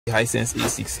Hisense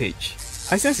A6H.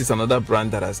 Hisense is another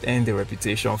brand that has earned a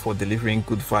reputation for delivering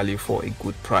good value for a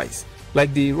good price.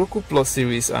 Like the Roku Plus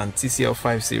series and TCL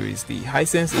 5 series, the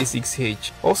Hisense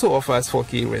A6H also offers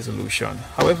 4K resolution.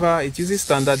 However, it uses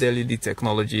standard LED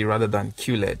technology rather than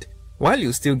QLED. While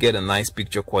you still get a nice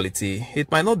picture quality, it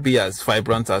might not be as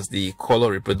vibrant as the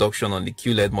color reproduction on the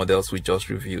QLED models we just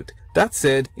reviewed. That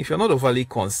said, if you're not overly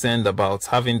concerned about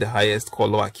having the highest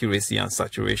color accuracy and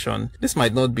saturation, this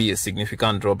might not be a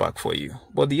significant drawback for you.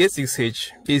 But the A6H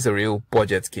is a real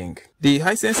budget king. The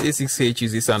Hisense A6H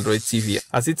uses Android TV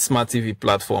as its smart TV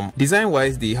platform.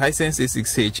 Design-wise, the Hisense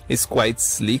A6H is quite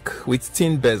sleek with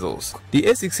thin bezels. The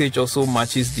A6H also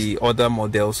matches the other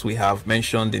models we have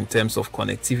mentioned in terms of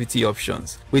connectivity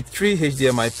options, with 3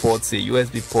 HDMI ports, a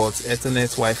USB port,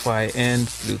 Ethernet, Wi-Fi, and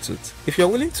Bluetooth. If you're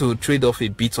willing to trade off a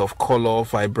bit of color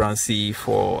vibrancy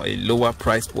for a lower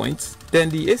price point, then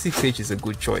the A6H is a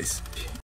good choice.